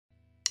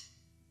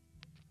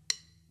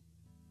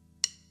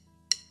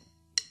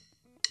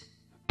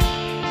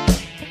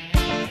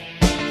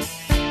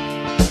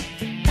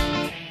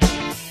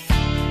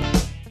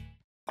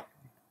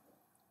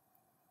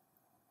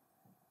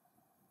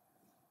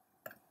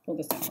Pull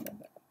this down a little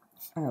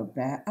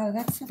bit. Oh,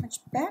 that's so much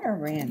better,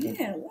 Randy.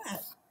 Yeah,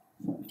 what?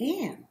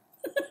 Damn.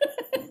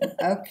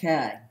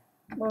 Okay.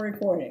 We're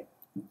recording.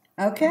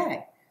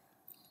 Okay.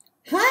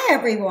 Hi,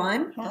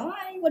 everyone.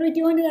 Hi. What are we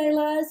doing today,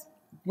 Liz?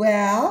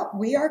 Well,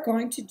 we are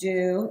going to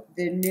do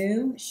the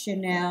new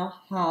Chanel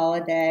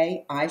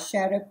Holiday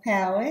eyeshadow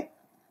palette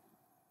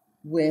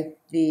with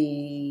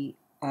the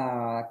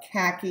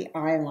khaki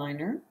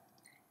eyeliner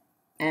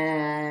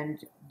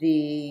and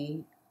the,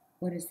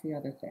 what is the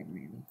other thing,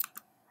 Randy?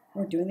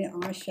 We're doing the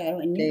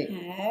eyeshadow, and you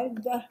have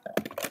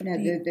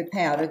the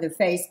powder, the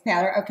face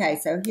powder. Okay,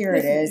 so here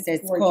it is.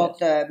 It's gorgeous. called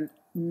the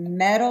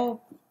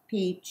Metal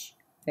Peach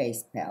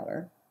Face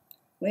Powder.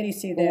 Where do you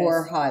see this?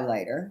 Or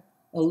highlighter,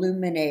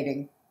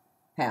 illuminating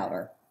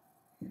powder.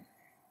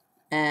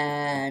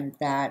 And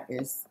that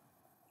is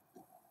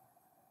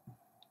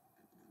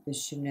the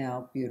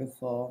Chanel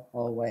Beautiful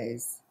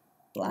Always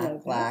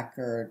black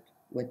lacquered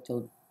with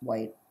the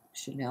white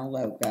Chanel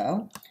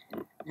logo.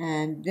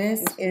 And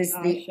this is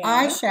the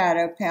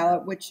eyeshadow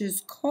palette, which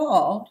is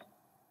called,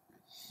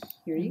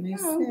 here you let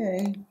go. me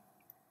see,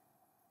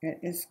 it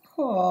is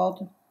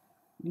called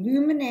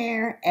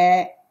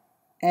Illuminating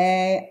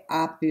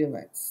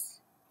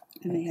Opulence.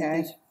 And they have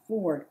these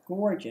four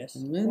gorgeous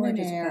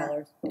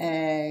colors.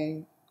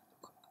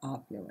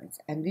 Opulence.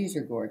 And these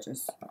are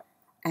gorgeous.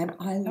 And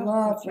I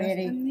love,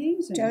 Randy,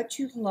 amazing. Don't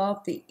you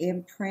love the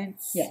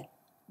imprints? Yeah.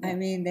 I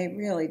mean, they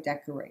really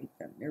decorate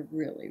them. They're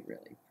really,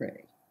 really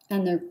pretty.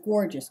 And they're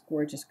gorgeous,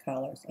 gorgeous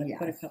colors. I put a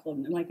Yes. couple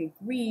of them, like a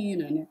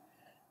green and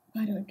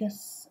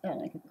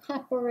like a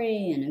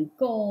coppery and a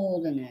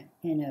gold and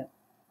a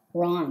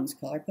bronze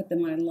color. I put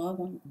them on. I love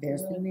them.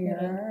 There's really the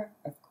mirror.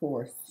 Pretty. Of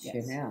course, Yes.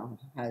 Chanel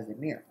has a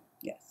mirror.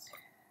 Yes.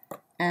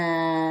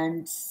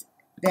 And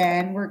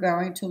then we're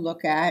going to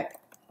look at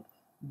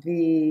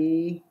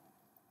the,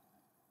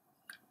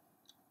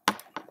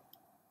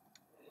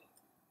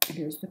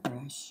 here's the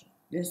brush.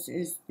 This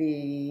is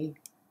the,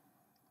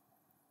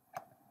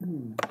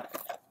 Here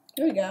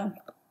we go.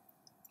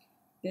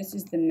 This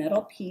is the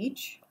Metal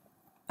Peach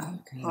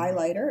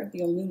highlighter,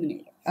 the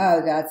Illuminating.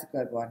 Oh, that's a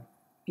good one.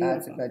 Beautiful.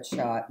 That's a good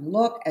shot.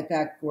 Look at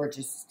that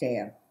gorgeous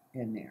stamp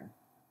in there.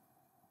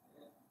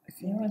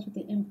 The ones with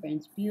the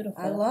imprints,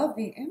 beautiful. I love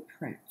the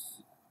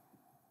imprints.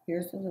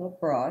 Here's the little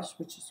brush,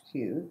 which is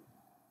cute.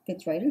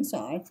 Fits right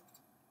inside.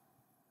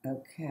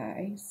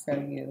 Okay, so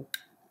you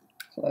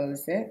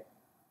close it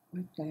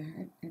with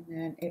that, and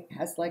then it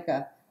has like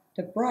the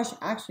brush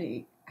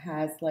actually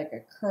has like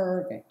a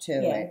curve to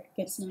it.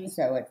 Gets nice.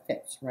 So it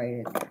fits right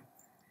in there.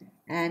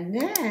 And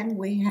then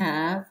we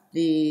have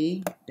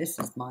this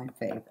is my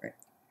favorite.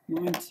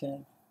 Mine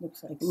too.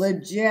 Looks like Le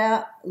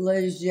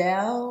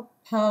Gel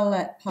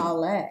Palette,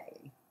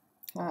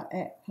 I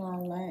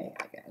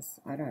guess.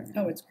 I don't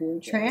know. Oh, it's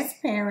gorgeous.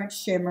 Transparent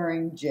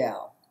shimmering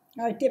gel.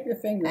 All right, dip your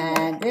finger in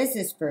And this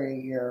is for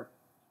your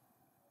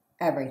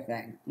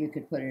everything. You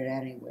could put it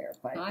anywhere,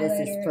 but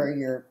this is for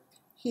your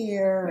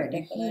here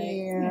and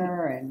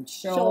here and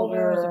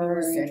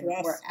shoulders and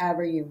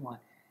wherever you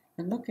want.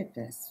 And look at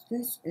this.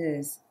 This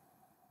is...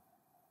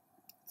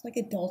 It's like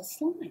adult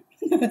slime.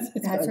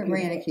 That's what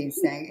Randy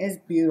keeps saying. It's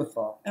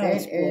beautiful. Oh,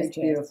 it is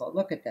beautiful.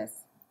 Look at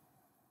this.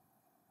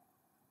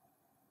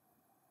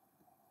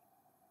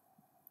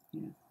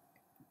 Yeah.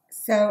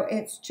 So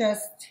it's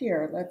just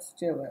here. Let's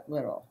do it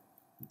little.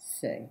 Let's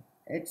see.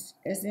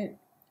 Isn't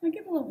I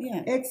give a little,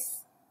 yeah.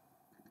 It's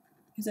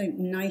a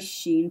nice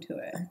sheen to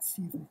it. Let's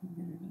see if I can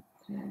get it up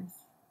close.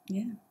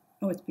 Yeah.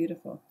 Oh, it's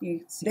beautiful.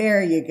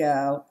 There you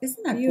go.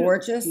 Isn't that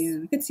gorgeous? Yeah.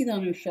 You can see that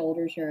on your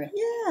shoulders here.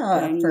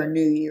 Yeah, for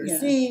New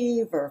Year's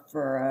Eve or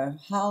for a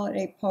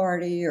holiday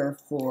party or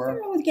for...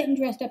 You're always getting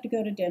dressed up to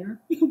go to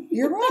dinner.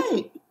 You're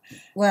right.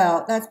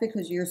 Well, that's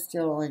because you're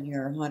still in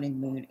your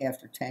honeymoon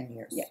after 10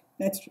 years. Yeah,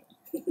 that's true.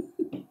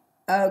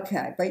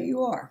 Okay, but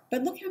you are.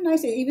 But look how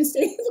nice it even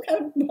stays. Look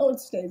how well it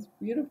stays.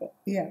 Beautiful.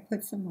 Yeah,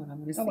 put some on. I'm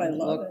going to see I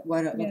love it.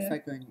 what it looks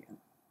like on you.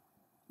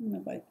 I don't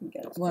know if I can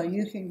get it. Well,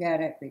 you can get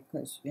it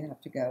because you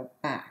have to go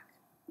back.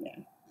 Yeah.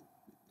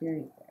 There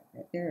you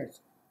go. There it's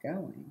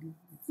going.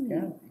 It's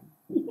going.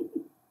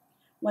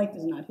 Light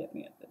does not hit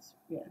me at this.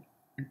 Yeah.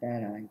 At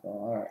that angle.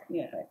 All right.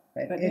 Yeah.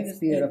 But it's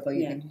beautiful.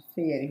 You can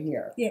see it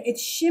here. Yeah,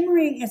 it's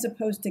shimmering as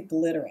opposed to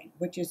glittering,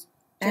 which is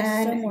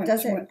just somewhat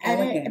more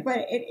elegant.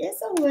 But it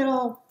is a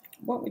little,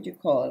 what would you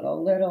call it? A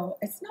little,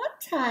 it's not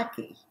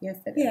tacky.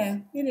 Yes, it is. Yeah,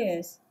 it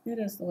is. It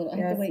is a little. I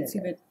have to wait and see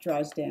if it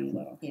dries down a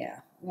little.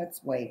 Yeah.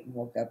 Let's wait and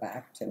we'll go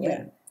back to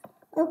it.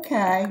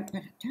 Okay.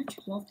 But don't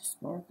you love the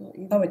sparkle?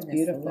 Even it's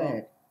beautiful.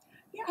 Lid?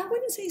 Yeah, I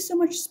wouldn't say so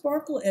much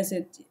sparkle as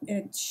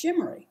it's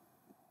shimmery.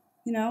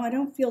 You know, I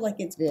don't feel like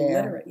it's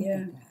glittery.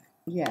 Yeah.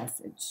 Yes,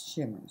 it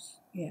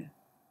shimmers. Yeah.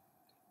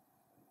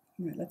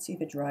 All right, let's see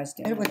if it dries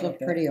down. It would look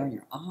pretty on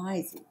your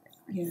eyes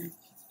even.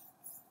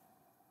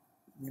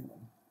 Yeah. Really.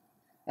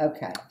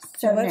 Okay,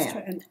 so let's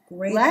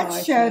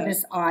show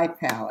this eye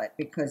palette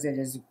because it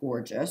is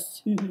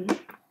gorgeous.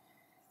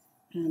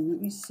 And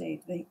let me see,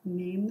 did they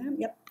name them?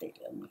 Yep, they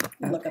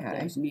did. Look up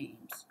those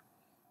names.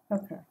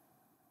 Okay.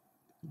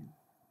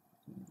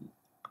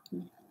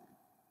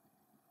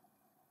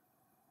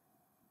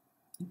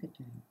 Look at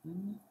that. I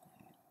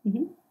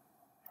love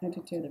that. I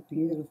do too. They're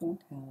beautiful.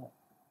 Palette.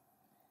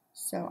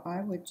 So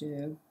I would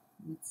do,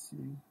 let's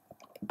see.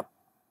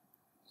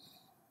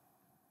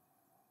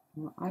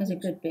 Well, Has a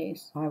good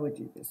base. I would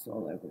do this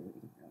all over. It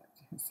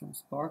has some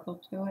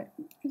sparkle to it.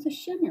 It's a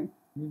shimmer.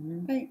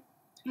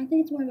 I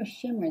think it's more of a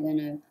shimmer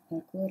than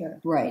a glitter.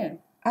 Right. Yeah.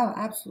 Oh,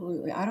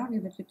 absolutely. I don't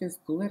even think there's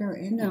glitter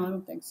in it. No, I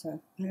don't think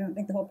so. I don't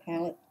think the whole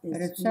palette is.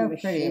 But it's so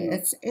pretty.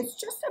 It's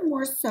just a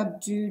more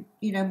subdued,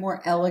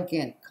 more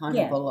elegant kind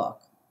of a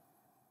look.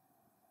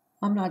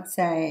 I'm not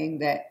saying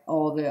that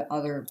all the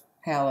other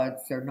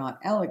palettes are not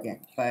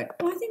elegant, but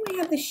well, I think when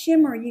you have the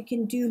shimmer, you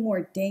can do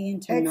more day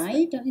into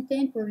night, don't you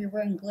think? Where you're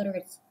wearing glitter,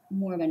 it's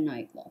more of a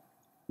night look.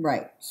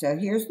 Right. So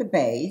here's the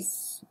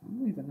base.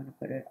 I'm even going to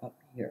put it up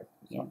here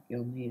because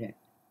you'll need it.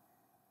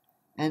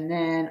 And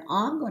then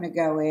I'm going to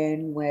go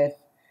in with,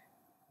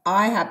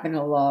 I happen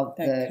to love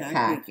the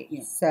khaki.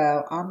 Yeah.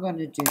 So I'm going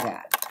to do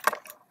that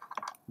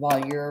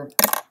while you're,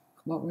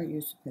 what were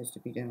you supposed to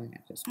be doing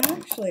at this point?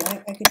 Actually,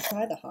 I could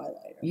try the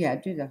highlighter. Yeah,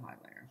 do the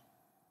highlighter.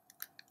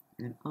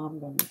 And I'm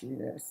going to do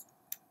this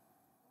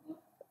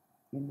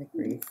in the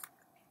crease.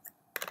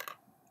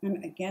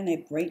 And again, they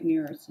have great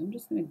mirrors, so I'm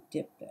just going to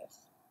dip this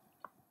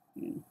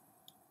in.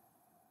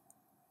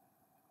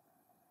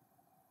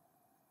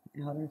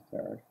 Outer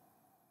third.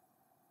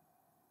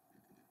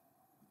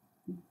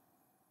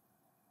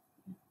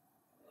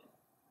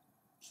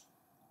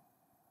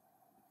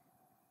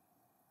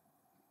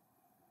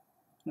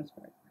 That's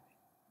very pretty.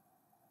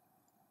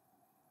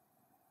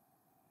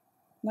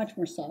 Much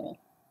more subtle.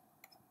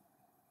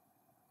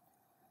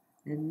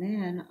 And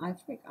then I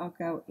think I'll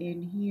go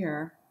in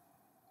here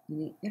in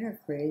the inner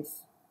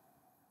crease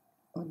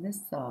on this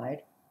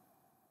side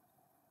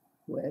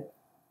with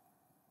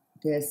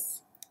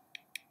this.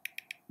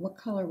 What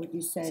color would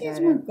you say that is? It's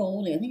more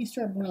goldy. I think you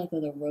start more like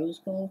with a rose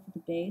gold for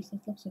the base. It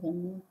looks like a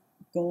more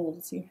gold.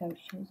 Let's see how it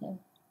shows up.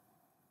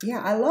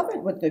 Yeah, I love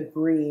it with the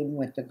green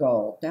with the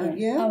gold, don't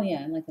you? Oh,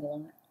 yeah, I like it a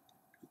lot.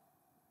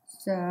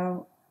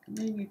 So, and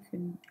then you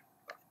can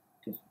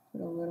just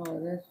put a little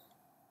of this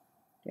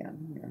down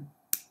here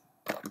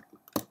to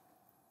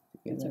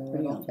give it a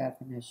little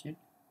definition.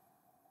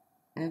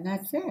 And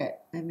that's it.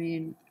 I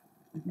mean,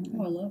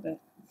 oh, I love it.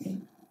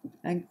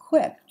 And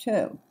quick,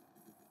 too.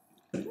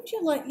 Don't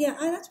you like,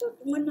 that's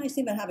one nice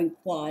thing about having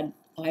quad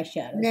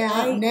eyeshadows.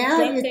 Now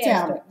you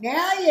tell me.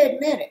 Now you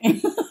admit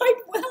it.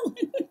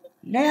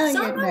 Well,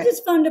 sometimes it's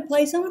fun to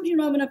play. Sometimes you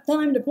don't have enough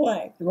time to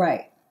play.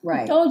 Right.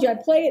 I told you, I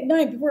play at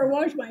night before I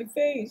wash my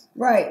face.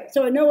 Right.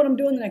 So I know what I'm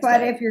doing the next day.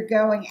 But if you're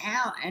going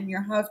out and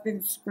your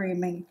husband's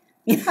screaming,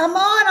 come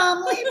on,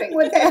 I'm leaving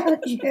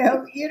without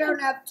you. You don't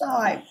have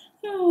time.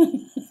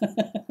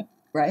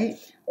 Right?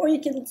 Or you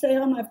can say,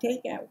 I'm going to have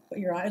takeout, but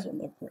your eyes will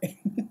look great.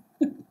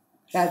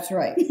 That's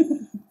right.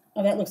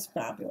 Oh, that looks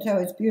fabulous. So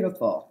it's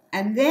beautiful.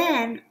 And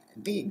then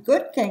the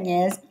good thing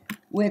is,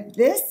 with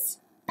this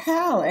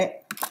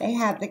palette, they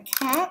have the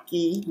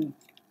khaki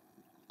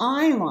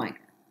eyeliner.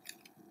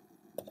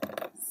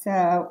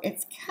 So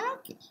it's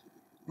khaki.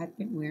 I've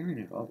been wearing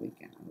it all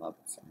weekend. I love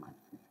it so much.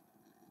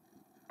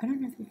 I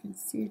don't know if you can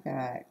see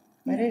that,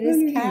 but it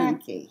is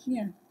khaki.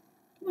 Yeah.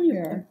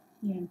 Here.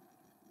 Yeah.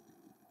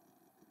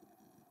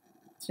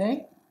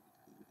 See?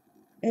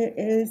 It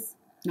is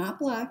not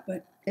black,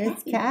 but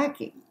it's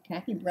khaki.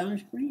 Khaki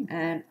brownish green.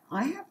 And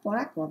I have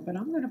black one, but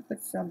I'm going to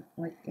put some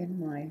like in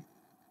my...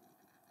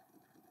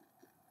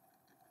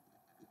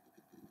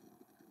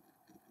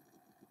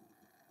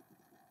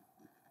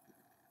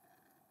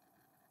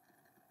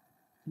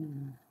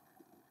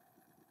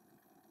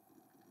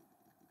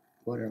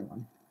 Quarter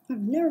one. I've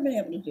never been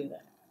able to do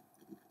that.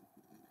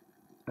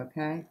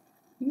 Okay.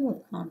 You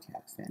have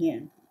contacts in. Yeah.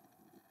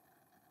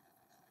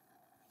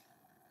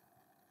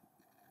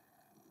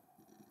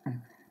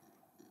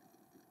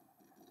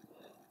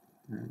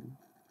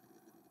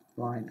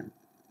 Line them.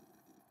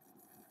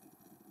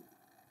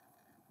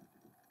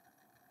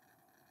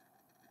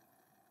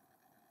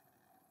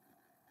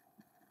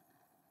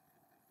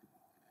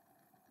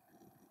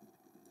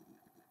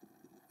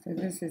 So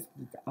this is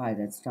the eye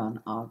that's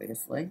done,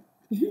 obviously.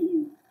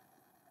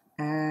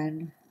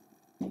 And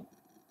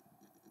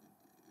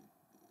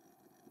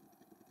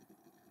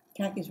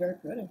Khaki's very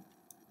pretty.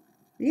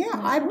 Yeah,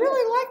 I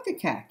really like the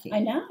khaki. I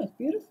know, it's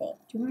beautiful.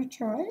 Do you want to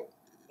try it?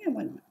 Yeah,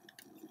 why not?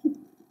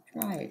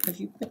 Try it, because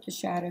you put the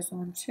shadows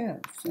on too,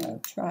 so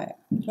try it.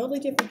 Totally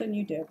different than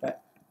you do,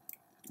 but...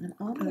 And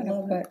I'm going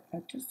to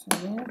put just a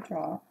little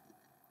drop.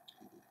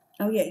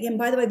 Oh, yeah, and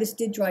by the way, this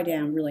did dry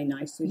down really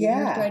nicely. Did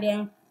yours dry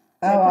down?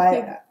 Oh,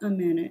 a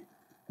minute.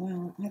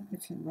 Well, I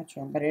put too much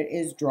on, but it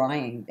is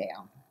drying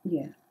down.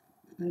 Yeah.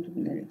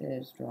 It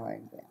is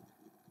drying down.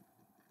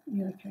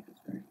 Yeah, the Khaki's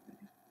very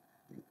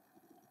pretty.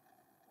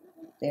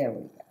 There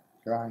we go,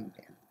 drying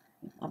down.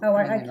 I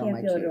can't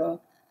feel it at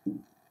all.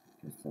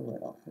 Just a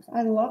little.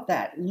 I love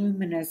that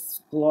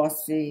luminous,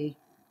 glossy,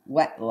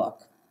 wet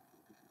look.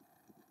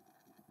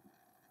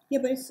 Yeah,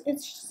 but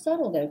it's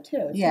subtle though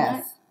too.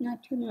 It's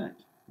not too much.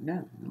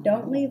 No.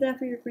 Don't leave that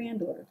for your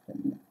granddaughter.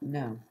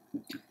 No.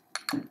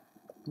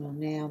 Well,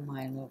 now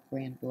my little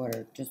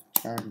granddaughter just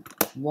turned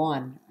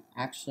 1.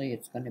 Actually,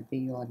 it's going to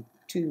be on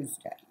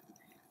Tuesday,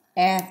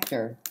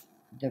 after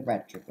the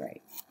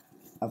retrograde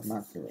of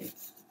Mercury.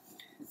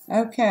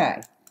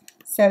 Okay,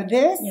 so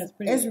this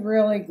is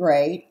really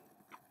great.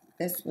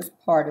 This was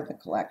part of the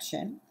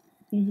collection.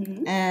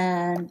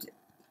 And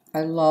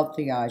I love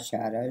the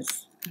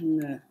eyeshadows.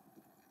 And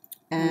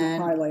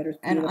the highlighter's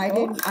beautiful. And I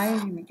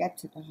didn't even get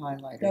to the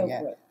highlighter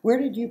yet. Where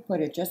did you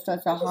put it? Just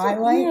as a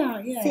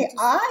highlight? Yeah. See,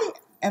 I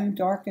am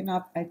dark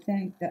enough, I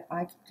think, that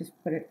I just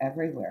put it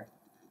everywhere.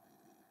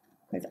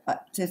 Because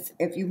just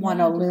if you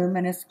want a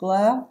luminous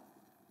glow,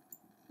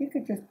 you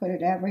could just put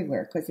it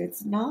everywhere. Because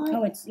it's not.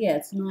 Oh,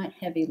 it's not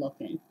heavy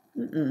looking.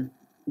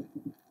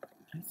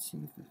 Let's see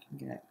if we can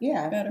get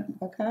better.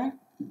 Okay.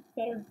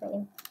 Better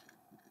color.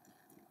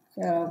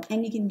 So,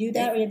 and you can do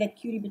that with that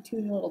cutie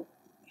patootie little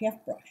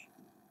half brush.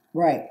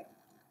 Right.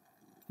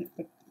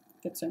 It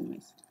fits so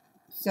nice.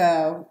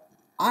 So,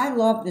 I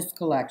love this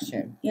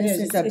collection. This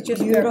is a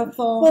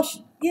beautiful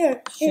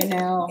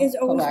Chanel It's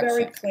always collection.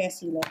 very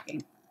classy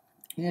looking.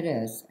 It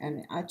is,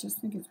 and I just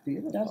think it's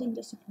beautiful. It doesn't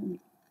disappoint.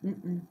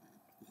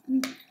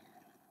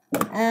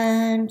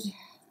 And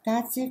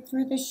that's it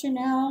for the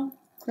Chanel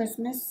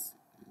Christmas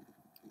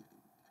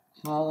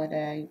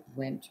holiday,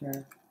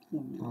 winter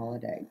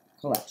holiday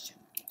collection.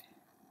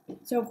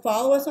 So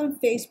follow us on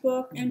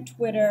Facebook and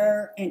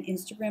Twitter and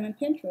Instagram and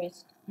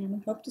Pinterest. And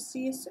we hope to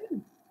see you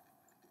soon.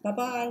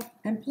 Bye-bye.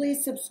 And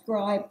please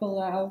subscribe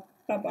below.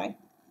 Bye-bye.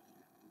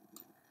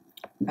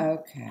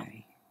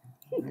 Okay.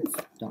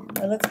 That's done.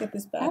 Let's get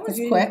this back. That was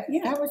quick.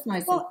 That was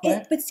nice and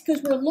quick. But it's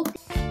because we're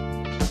looking.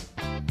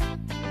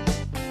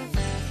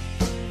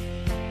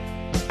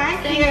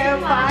 Thank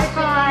you.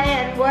 Bye-bye.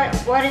 And what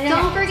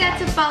Don't forget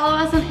to follow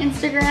us on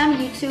Instagram,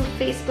 YouTube,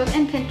 Facebook,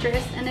 and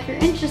Pinterest. And if you're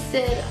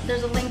interested,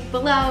 there's a link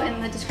below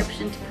in the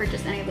description to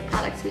purchase any of the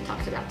products we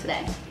talked about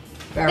today.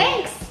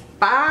 Thanks.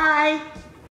 Bye.